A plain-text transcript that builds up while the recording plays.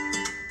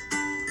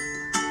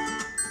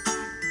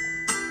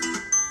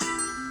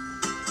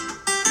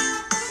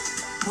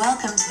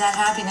Welcome to That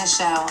Happiness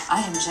Show. I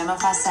am Gemma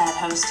Fawcett,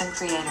 host and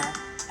creator.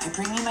 I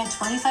bring you my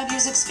 25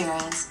 years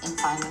experience in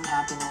finding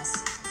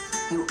happiness.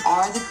 You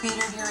are the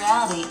creator of your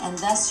reality, and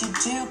thus you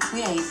do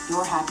create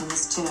your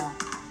happiness too.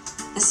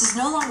 This is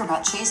no longer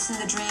about chasing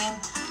the dream,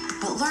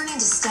 but learning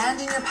to stand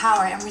in your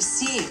power and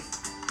receive.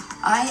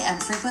 I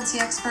am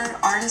frequency expert,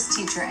 artist,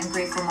 teacher, and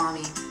grateful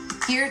mommy,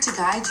 here to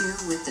guide you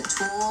with the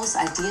tools,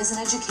 ideas, and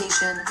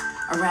education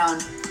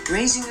around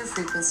raising your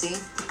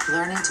frequency,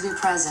 learning to be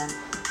present,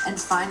 and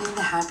finding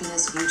the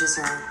happiness you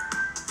deserve.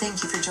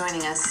 Thank you for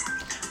joining us.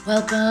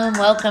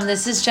 Welcome.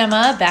 This is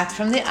Gemma, back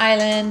from the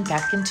island,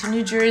 back into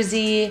New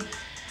Jersey,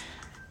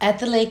 at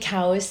the lake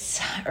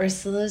house,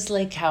 Ursula's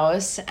lake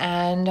house,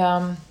 and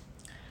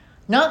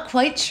not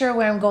quite sure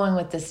where I'm going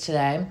with this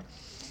today,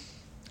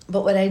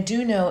 but what I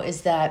do know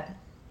is that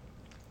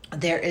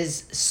there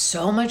is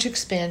so much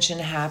expansion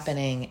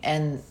happening,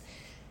 and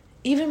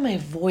even my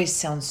voice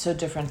sounds so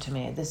different to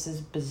me. This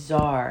is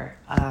bizarre.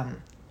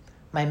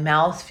 My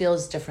mouth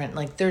feels different.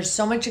 Like there's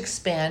so much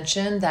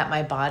expansion that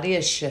my body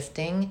is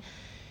shifting,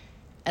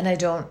 and I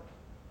don't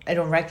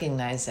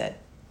recognize it.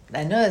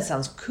 I know that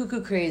sounds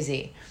cuckoo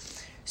crazy.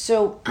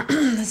 So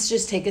let's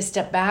just take a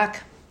step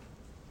back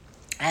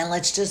and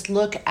let's just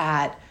look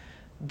at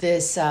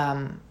this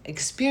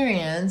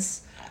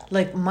experience.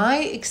 Like my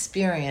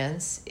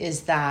experience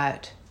is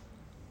that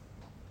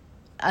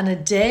on a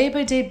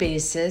day-by-day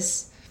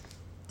basis,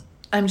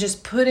 I'm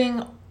just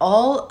putting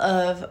all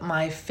of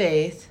my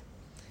faith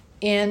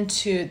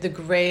into the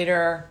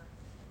greater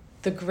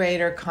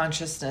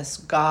consciousness,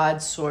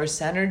 God, source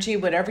energy,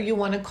 whatever you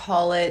want to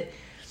call it.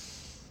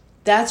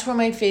 That's where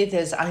my faith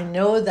is. I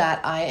know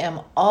that I am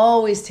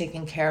always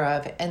taken care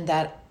of, and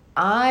that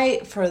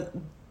I, for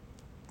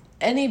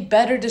any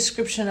better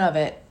description of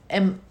it,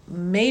 am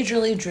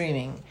majorly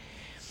dreaming.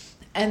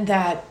 And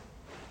that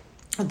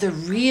the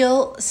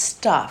real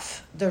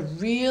stuff, the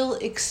real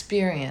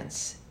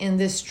experience in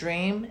this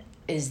dream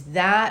is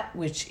that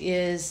which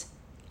is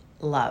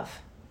love.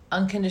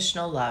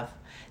 Unconditional love.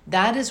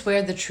 That is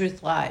where the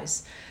truth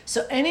lies.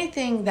 So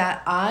anything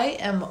that I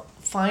am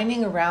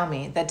finding around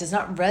me that does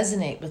not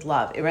resonate with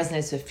love, it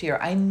resonates with fear.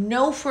 I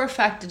know for a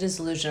fact it is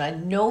illusion. I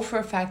know for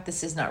a fact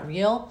this is not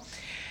real.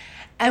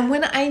 And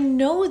when I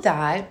know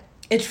that,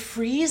 it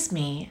frees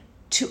me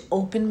to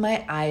open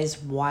my eyes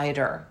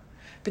wider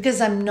because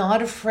I'm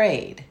not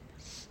afraid.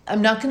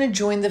 I'm not going to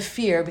join the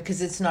fear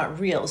because it's not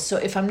real. So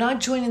if I'm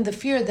not joining the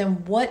fear,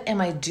 then what am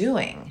I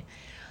doing?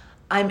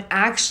 I'm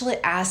actually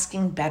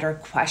asking better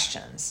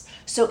questions.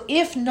 So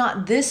if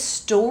not this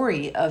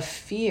story of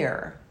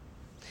fear,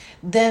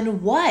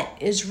 then what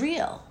is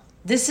real?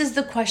 This is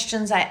the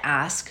questions I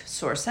ask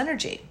source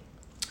energy,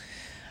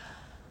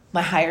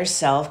 my higher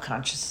self,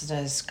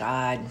 consciousness,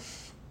 God.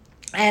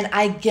 And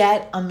I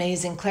get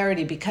amazing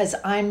clarity because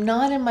I'm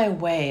not in my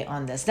way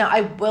on this. Now,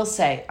 I will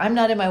say I'm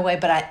not in my way,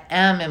 but I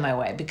am in my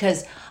way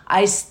because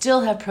I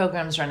still have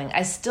programs running.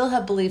 I still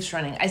have beliefs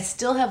running. I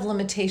still have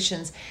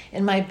limitations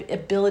in my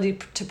ability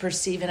to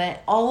perceive, and I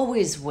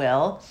always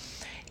will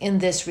in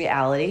this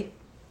reality.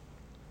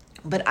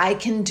 But I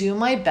can do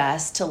my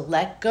best to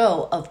let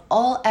go of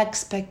all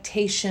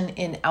expectation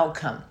in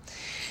outcome.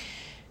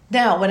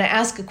 Now, when I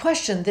ask a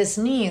question, this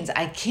means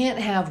I can't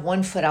have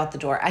one foot out the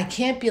door. I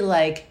can't be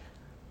like,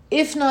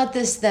 if not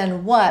this,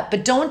 then what?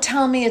 But don't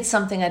tell me it's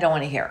something I don't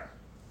want to hear.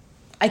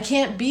 I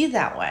can't be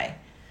that way.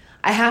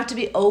 I have to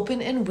be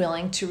open and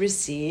willing to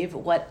receive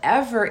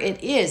whatever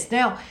it is.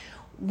 Now,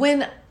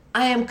 when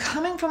I am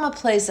coming from a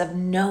place of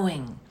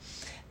knowing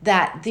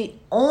that the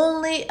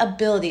only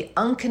ability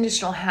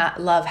unconditional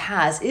love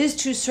has is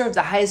to serve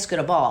the highest good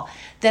of all,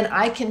 then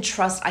I can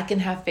trust, I can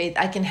have faith,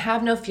 I can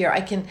have no fear,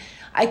 I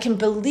can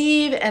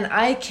believe, and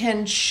I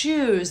can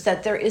choose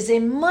that there is a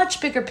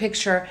much bigger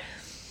picture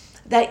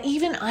that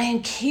even I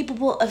am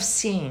capable of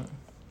seeing.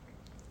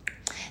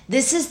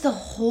 This is the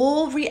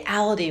whole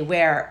reality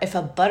where if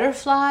a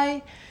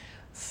butterfly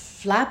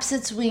flaps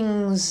its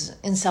wings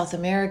in South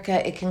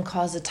America, it can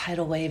cause a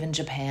tidal wave in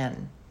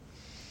Japan.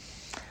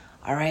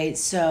 All right,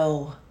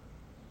 so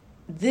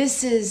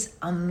this is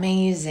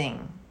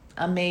amazing.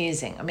 Or maybe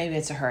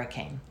it's a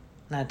hurricane,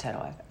 not a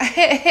tidal wave.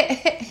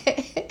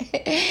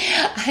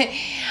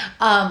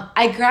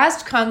 I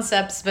grasp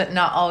concepts, but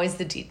not always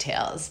the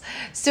details.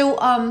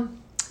 So,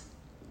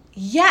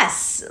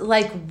 yes,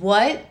 like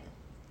what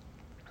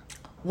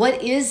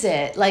is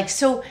it? Like,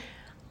 so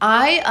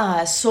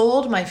I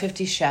sold my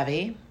 50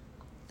 Chevy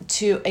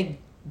to a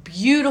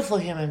beautiful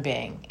human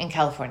being in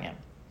California.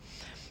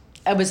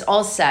 I was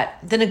all set.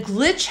 Then a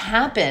glitch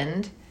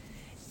happened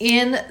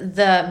in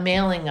the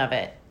mailing of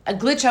it. A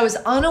glitch I was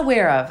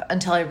unaware of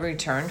until I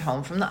returned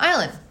home from the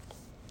island.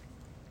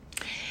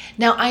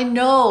 Now, I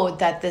know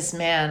that this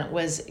man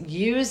was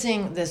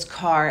using this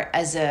car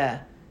as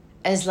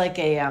like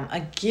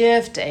a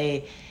gift,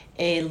 a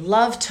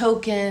love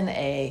token,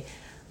 a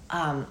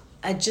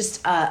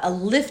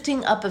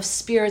lifting up of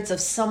spirits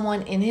of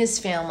someone in his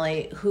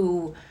family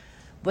who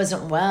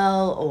wasn't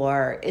well,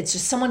 or it's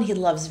just someone he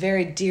loves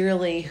very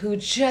dearly who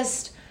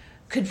just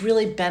could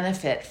really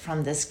benefit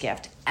from this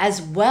gift,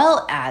 as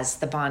well as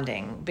the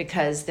bonding,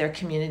 because their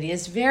community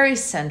is very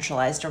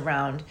centralized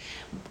around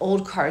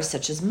old cars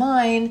such as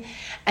mine.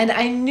 And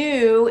I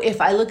knew if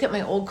I look at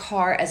my old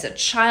car as a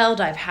child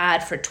I've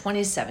had for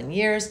 27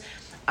 years,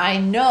 I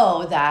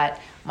know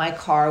that my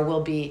car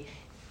will be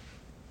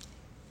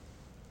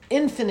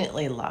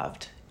infinitely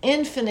loved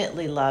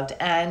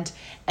and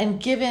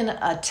given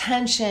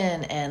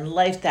attention and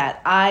life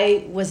that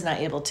I was not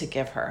able to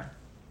give her.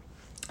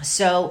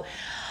 So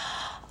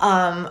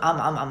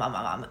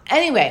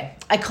anyway,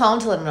 I call him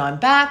to let him know I'm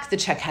back. The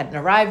check hadn't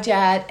arrived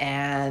yet,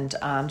 and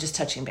just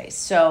touching base.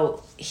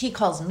 So he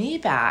calls me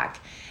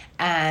back,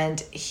 and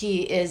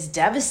he is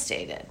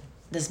devastated.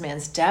 This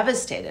man's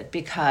devastated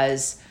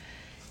because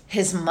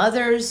his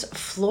mother's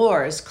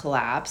floors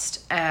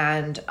collapsed,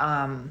 and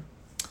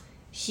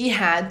he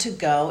had to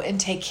go and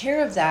take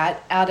care of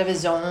that out of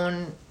his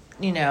own,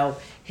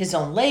 his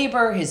own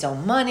labor, his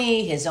own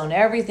money, his own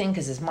everything,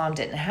 because his mom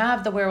didn't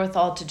have the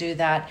wherewithal to do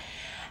that.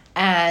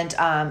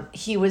 And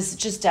he was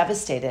just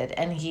devastated.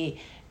 And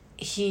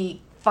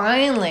he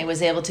finally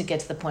was able to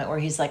get to the point where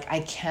he's like,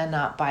 I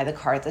cannot buy the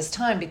car at this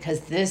time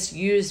because this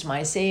used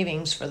my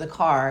savings for the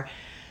car.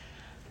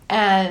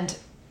 And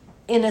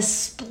in a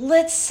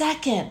split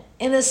second,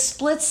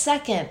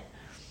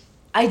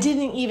 I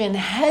didn't even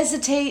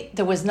hesitate.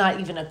 There was not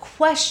even a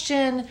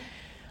question.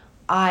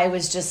 I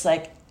was just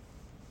like,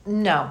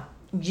 no,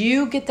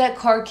 you get that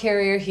car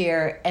carrier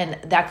here and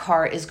that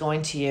car is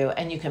going to you,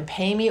 and you can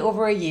pay me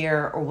over a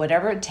year or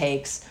whatever it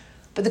takes,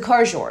 but the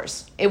car's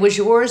yours. It was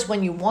yours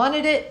when you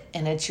wanted it,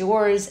 and it's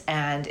yours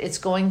and it's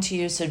going to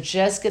you. So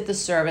just get the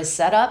service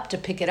set up to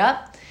pick it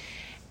up,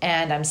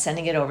 and I'm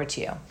sending it over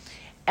to you.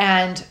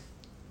 And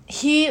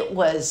he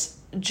was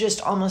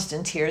just almost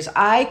in tears.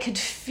 I could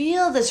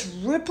feel this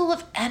ripple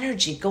of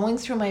energy going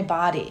through my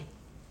body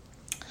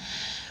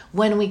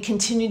when we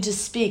continued to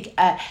speak.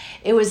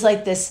 It was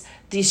like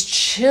these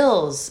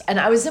chills, and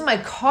I was in my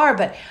car,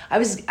 but I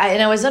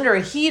was under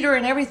a heater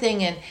and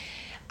everything, and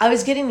I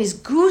was getting these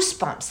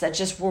goosebumps that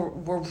just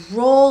were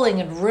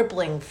rolling and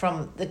rippling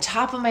from the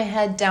top of my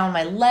head down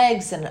my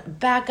legs and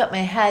back up my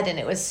head, and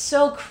it was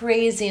so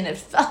crazy, and it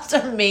felt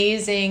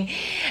amazing.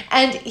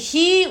 And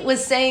he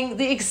was saying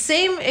the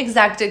same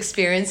exact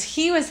experience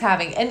he was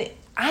having, and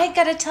I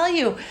gotta tell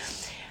you,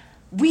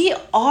 we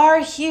are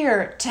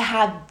here to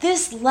have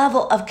this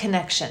level of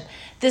connection,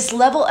 this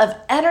level of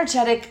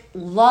energetic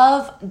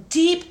love,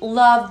 deep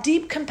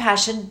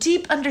compassion,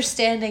 deep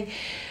understanding,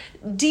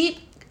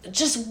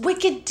 just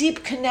wicked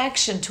deep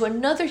connection to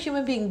another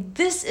human being.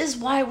 This is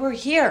why we're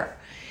here.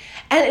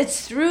 And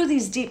it's through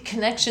these deep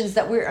connections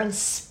that we're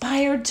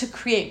inspired to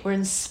create. We're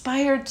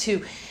inspired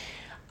to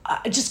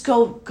just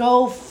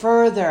go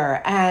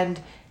further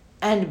and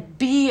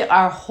be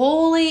our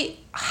holy,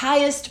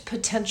 highest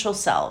potential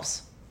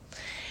selves.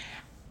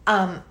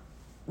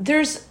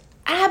 There's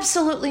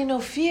absolutely no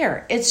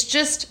fear. It's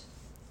just,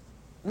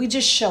 we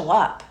just show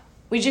up.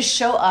 We just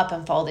show up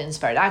and follow the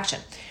inspired action.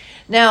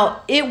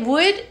 Now, it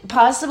would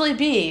possibly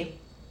be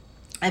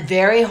a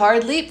very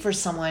hard leap for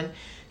someone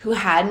who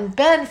hadn't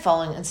been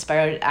following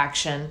inspired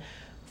action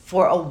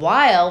for a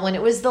while, when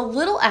it was the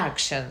little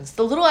actions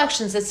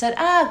that said,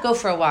 go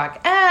for a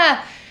walk,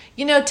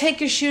 take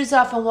your shoes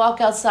off and walk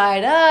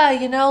outside,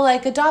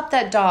 like adopt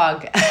that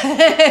dog.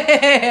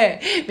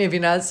 Maybe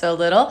not so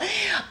little.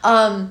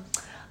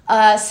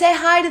 Say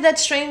hi to that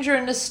stranger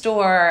in the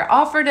store,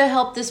 offer to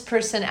help this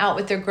person out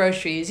with their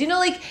groceries.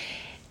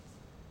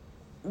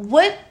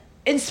 What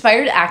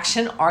inspired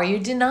action are you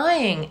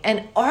denying?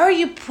 And are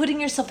you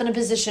putting yourself in a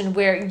position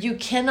where you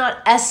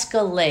cannot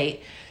escalate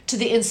to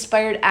the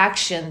inspired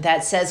action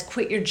that says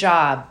quit your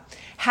job,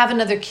 have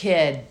another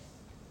kid,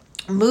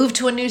 move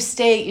to a new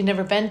state you've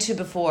never been to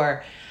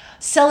before,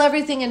 sell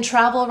everything and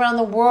travel around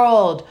the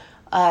world,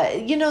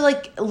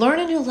 learn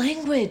a new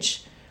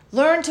language,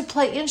 learn to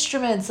play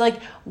instruments?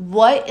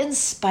 What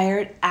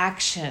inspired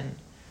action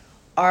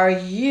are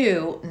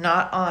you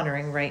not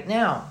honoring right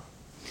now?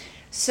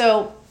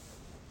 So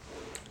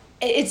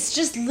it's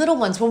just little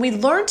ones. When we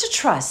learn to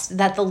trust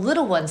that the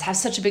little ones have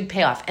such a big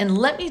payoff, and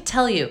let me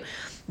tell you,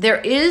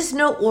 there is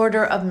no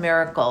order of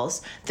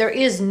miracles. There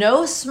is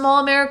no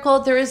small miracle.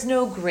 There is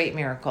no great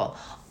miracle.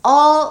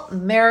 All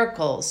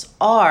miracles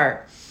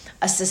are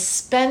a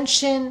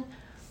suspension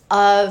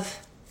of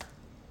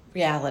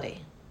reality.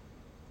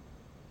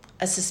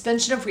 A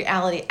suspension of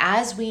reality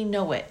as we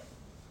know it.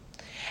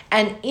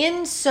 And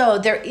in so,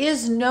 there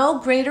is no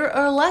greater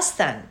or less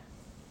than.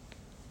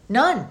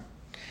 None.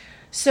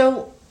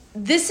 So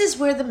this is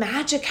where the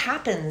magic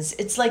happens.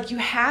 It's like you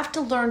have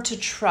to learn to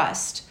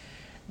trust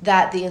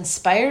that the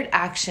inspired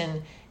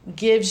action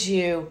gives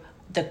you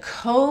the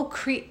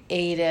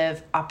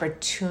co-creative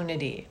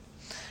opportunity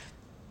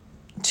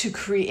to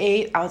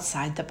create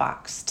outside the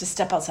box, to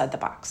step outside the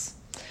box.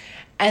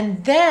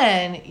 And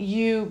then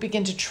you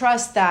begin to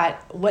trust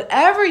that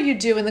whatever you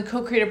do in the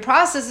co-creative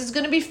process is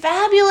going to be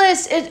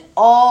fabulous. It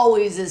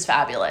always is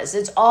fabulous.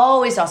 It's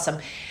always awesome.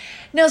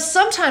 Now,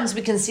 sometimes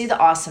we can see the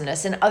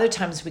awesomeness, and other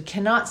times we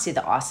cannot see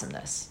the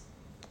awesomeness.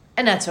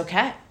 And that's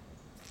okay.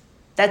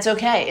 That's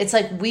okay. It's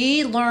like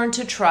we learn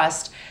to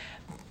trust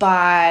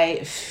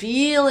by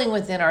feeling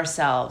within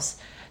ourselves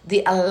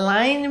the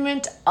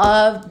alignment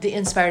of the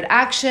inspired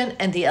action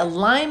and the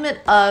alignment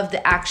of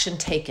the action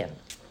taken.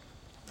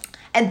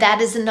 And that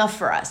is enough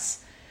for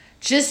us.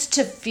 Just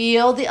to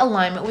feel the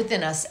alignment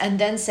within us and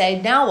then say,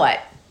 now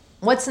what?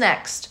 What's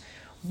next?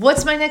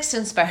 What's my next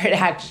inspired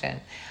action?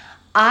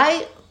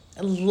 I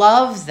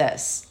love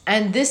this.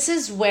 And this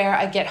is where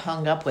I get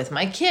hung up with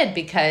my kid,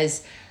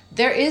 because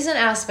there is an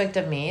aspect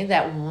of me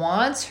that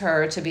wants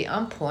her to be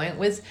on point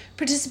with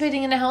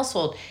participating in a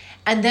household.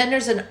 And then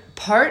there's a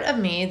part of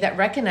me that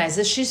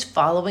recognizes she's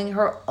following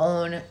her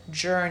own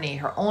journey,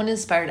 her own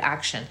inspired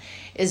action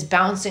is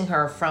bouncing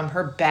her from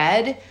her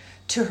bed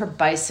to her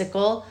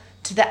bicycle,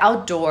 to the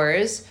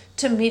outdoors,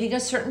 to meeting a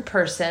certain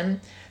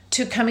person,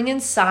 to coming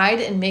inside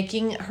and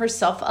making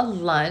herself a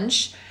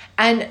lunch.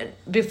 And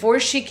before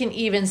she can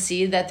even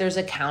see that there's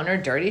a counter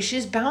dirty,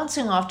 she's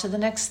bouncing off to the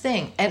next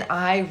thing. And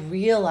I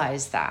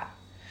realize that.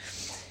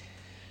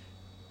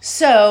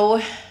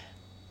 So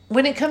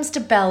when it comes to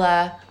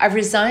Bella, I've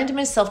resigned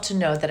myself to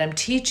know that I'm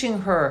teaching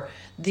her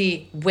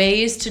the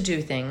ways to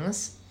do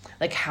things,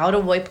 like how to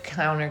wipe a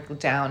counter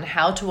down,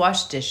 how to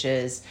wash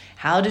dishes,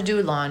 how to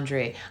do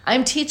laundry.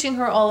 I'm teaching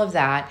her all of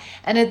that.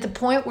 And at the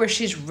point where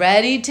she's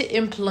ready to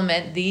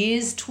implement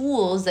these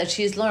tools that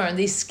she's learned,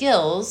 these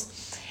skills,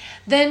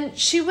 then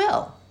she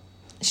will.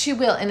 She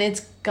will. And it's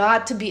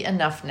got to be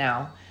enough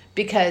now,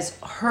 because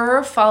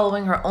her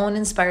following her own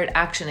inspired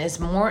action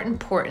is more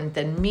important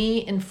than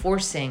me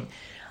enforcing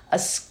a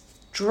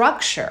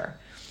structure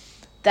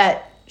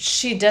that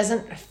she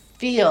doesn't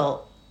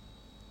feel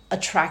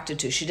attracted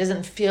to. She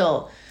doesn't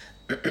feel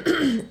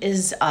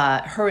is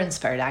her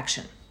inspired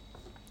action.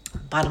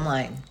 Bottom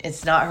line,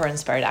 it's not her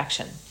inspired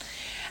action.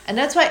 And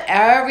that's why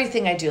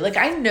everything I do, like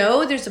I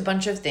know there's a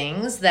bunch of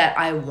things that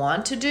I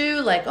want to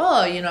do, like,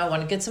 oh, I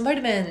want to get some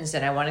vitamins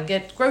and I want to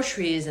get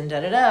groceries and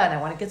and I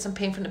want to get some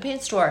paint from the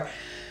paint store.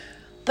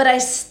 But I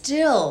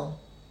still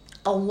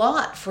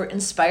allot for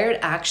inspired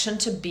action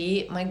to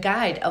be my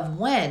guide of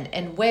when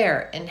and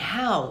where and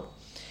how.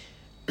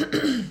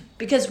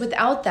 Because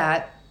without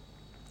that,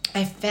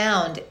 I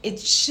found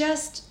it's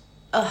just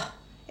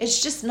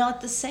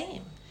not the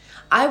same.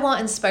 I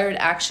want inspired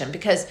action,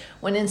 because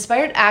when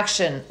inspired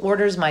action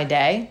orders my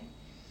day,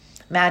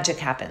 magic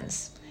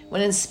happens.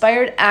 When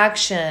inspired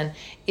action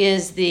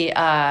is the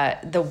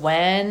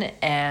when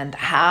and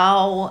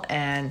how,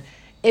 and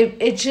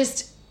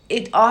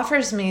it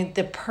offers me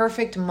the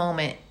perfect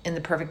moment in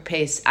the perfect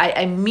pace.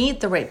 I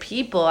meet the right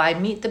people. I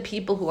meet the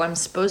people who I'm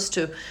supposed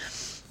to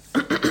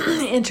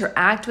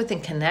interact with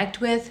and connect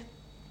with.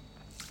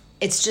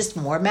 It's just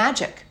more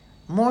magic,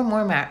 more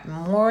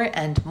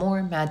and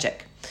more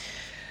magic.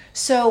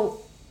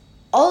 So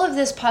all of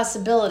this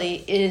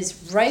possibility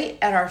is right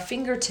at our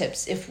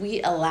fingertips if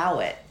we allow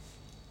it.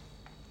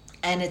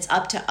 And it's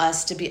up to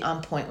us to be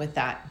on point with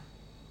that.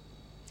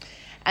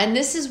 And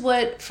this is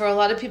what, for a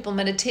lot of people,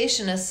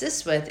 meditation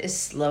assists with, is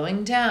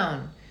slowing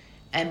down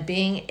and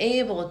being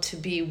able to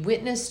be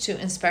witness to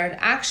inspired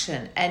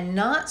action and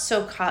not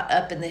so caught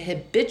up in the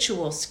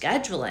habitual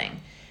scheduling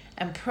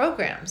and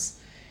programs.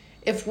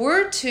 If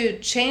we're to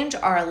change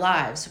our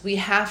lives, we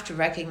have to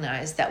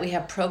recognize that we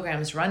have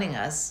programs running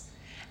us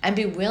and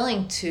be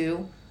willing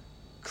to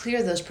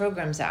clear those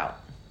programs out.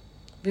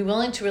 Be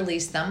willing to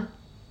release them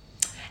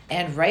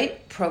and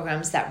write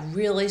programs that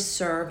really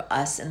serve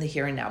us in the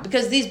here and now.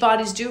 Because these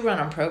bodies do run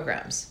on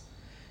programs,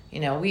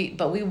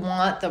 but we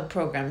want the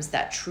programs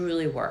that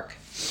truly work.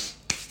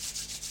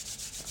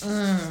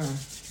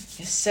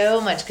 So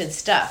much good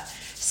stuff.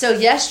 So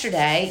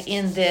yesterday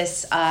in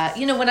this,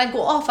 when I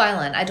go off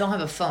island, I don't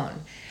have a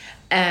phone.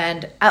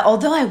 And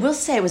although I will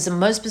say it was the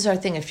most bizarre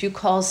thing, a few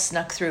calls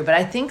snuck through, but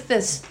I think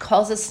this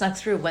calls that snuck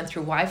through went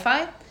through Wi-Fi,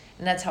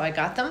 and that's how I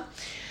got them.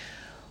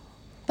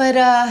 But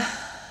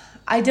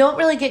I don't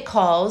really get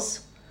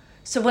calls.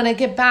 So when I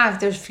get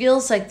back, there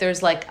feels like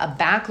there's like a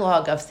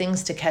backlog of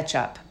things to catch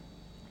up.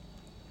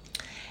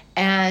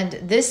 And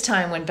this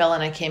time when Bella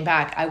and I came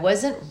back, I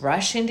wasn't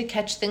rushing to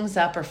catch things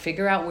up or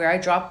figure out where I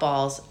dropped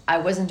balls. I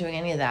wasn't doing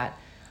any of that.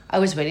 I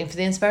was waiting for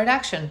the inspired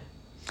action.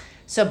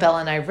 So Bella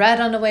and I read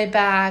on the way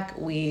back.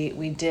 We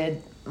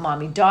did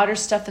mommy-daughter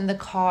stuff in the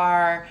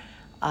car.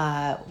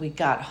 We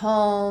got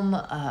home.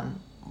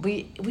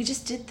 We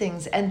just did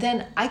things. And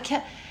then I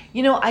kept,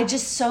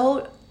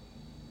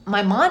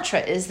 my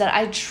mantra is that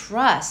I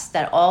trust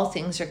that all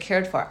things are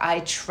cared for. I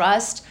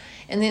trust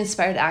in the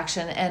inspired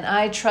action, and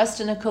I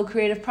trust in a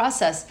co-creative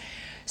process.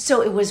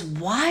 So it was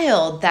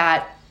wild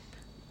that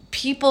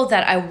people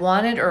that I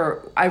wanted,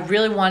 or I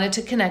really wanted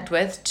to connect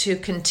with to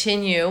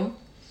continue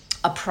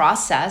a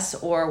process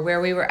or where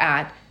we were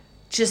at,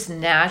 just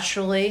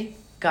naturally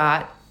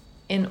got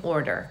in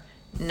order,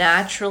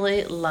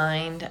 naturally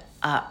lined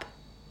up.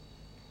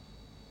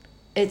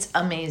 It's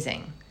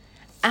amazing.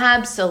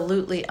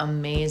 Absolutely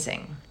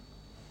amazing.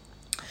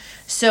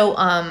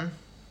 So,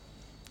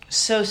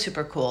 so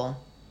super cool.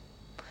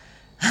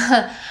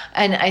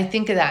 And I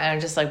think of that and I'm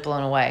just like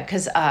blown away,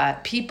 because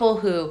people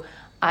who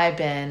I've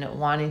been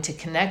wanting to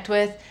connect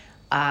with,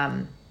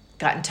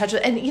 got in touch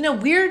with,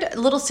 and weird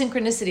little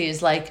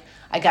synchronicities, like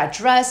I got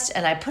dressed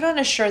and I put on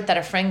a shirt that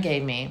a friend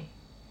gave me,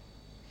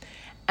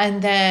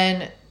 and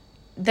then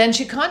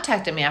she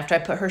contacted me after I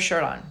put her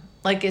shirt on.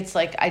 Like, it's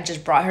like I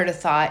just brought her to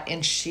thought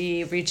and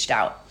she reached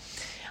out.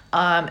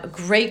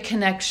 Great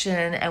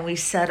connection, and we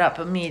set up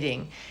a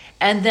meeting.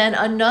 And then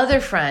another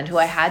friend who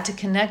I had to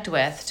connect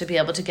with to be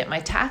able to get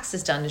my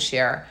taxes done this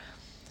year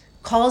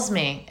calls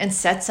me and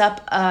sets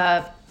up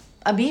a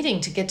meeting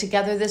to get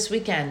together this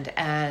weekend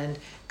and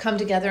come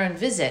together and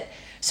visit.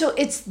 So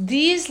it's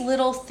these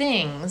little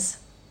things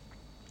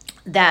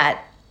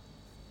that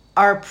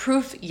are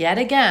proof yet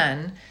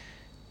again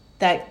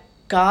that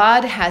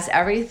God has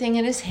everything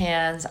in his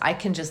hands. I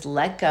can just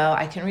let go.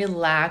 I can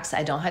relax.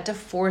 I don't have to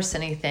force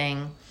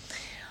anything.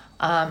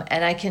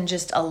 And I can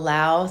just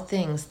allow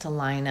things to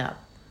line up.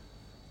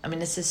 I mean,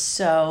 this is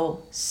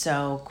so,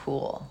 so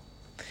cool.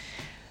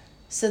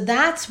 So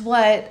that's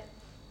what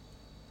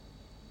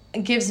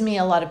gives me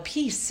a lot of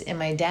peace in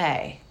my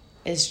day,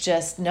 is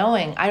just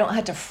knowing I don't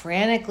have to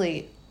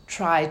frantically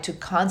try to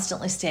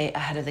constantly stay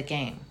ahead of the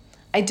game.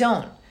 I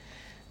don't.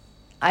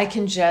 I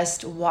can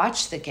just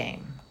watch the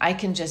game. I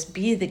can just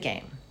be the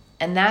game.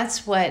 And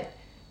that's what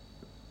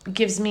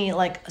gives me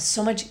like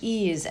so much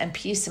ease and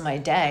peace in my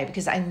day,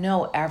 because I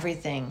know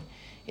everything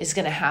is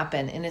going to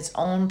happen in its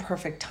own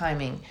perfect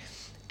timing,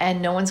 and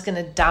no one's going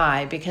to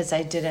die because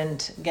I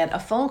didn't get a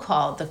phone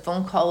call. The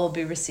phone call will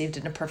be received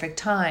in a perfect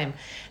time.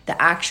 The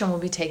action will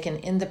be taken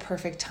in the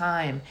perfect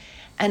time.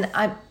 And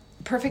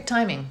perfect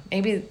timing.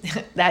 Maybe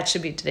that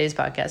should be today's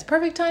podcast.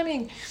 Perfect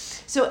timing.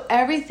 So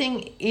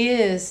everything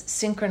is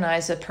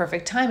synchronized with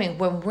perfect timing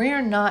when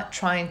we're not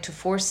trying to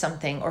force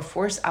something or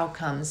force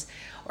outcomes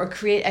or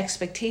create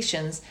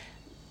expectations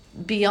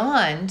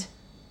beyond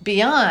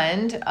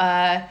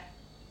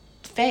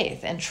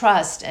faith and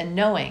trust and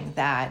knowing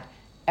that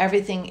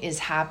everything is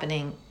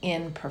happening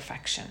in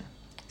perfection,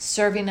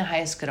 serving the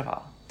highest good of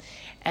all.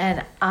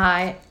 And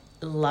I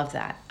love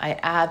that. I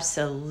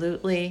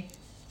absolutely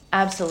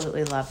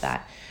love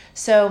that.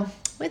 So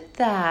with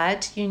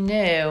that,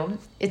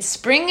 it's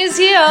spring is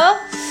here.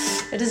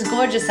 It is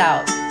gorgeous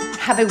out.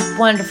 Have a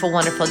wonderful,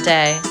 wonderful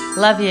day.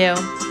 Love you.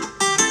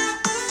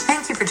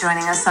 Thank you for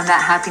joining us on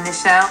That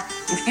Happiness Show.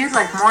 If you'd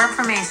like more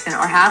information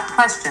or have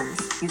questions,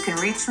 you can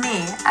reach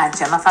me at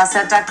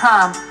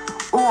GemmaFawcett.com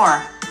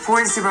or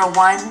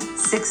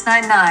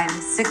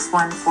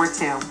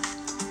 401-699-6142.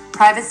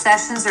 Private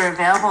sessions are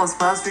available as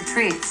well as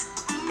retreats.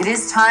 It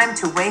is time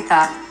to wake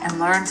up and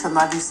learn to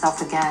love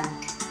yourself again.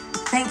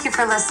 Thank you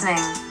for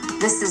listening.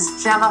 This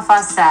is Gemma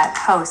Fawcett,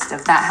 host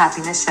of That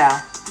Happiness Show.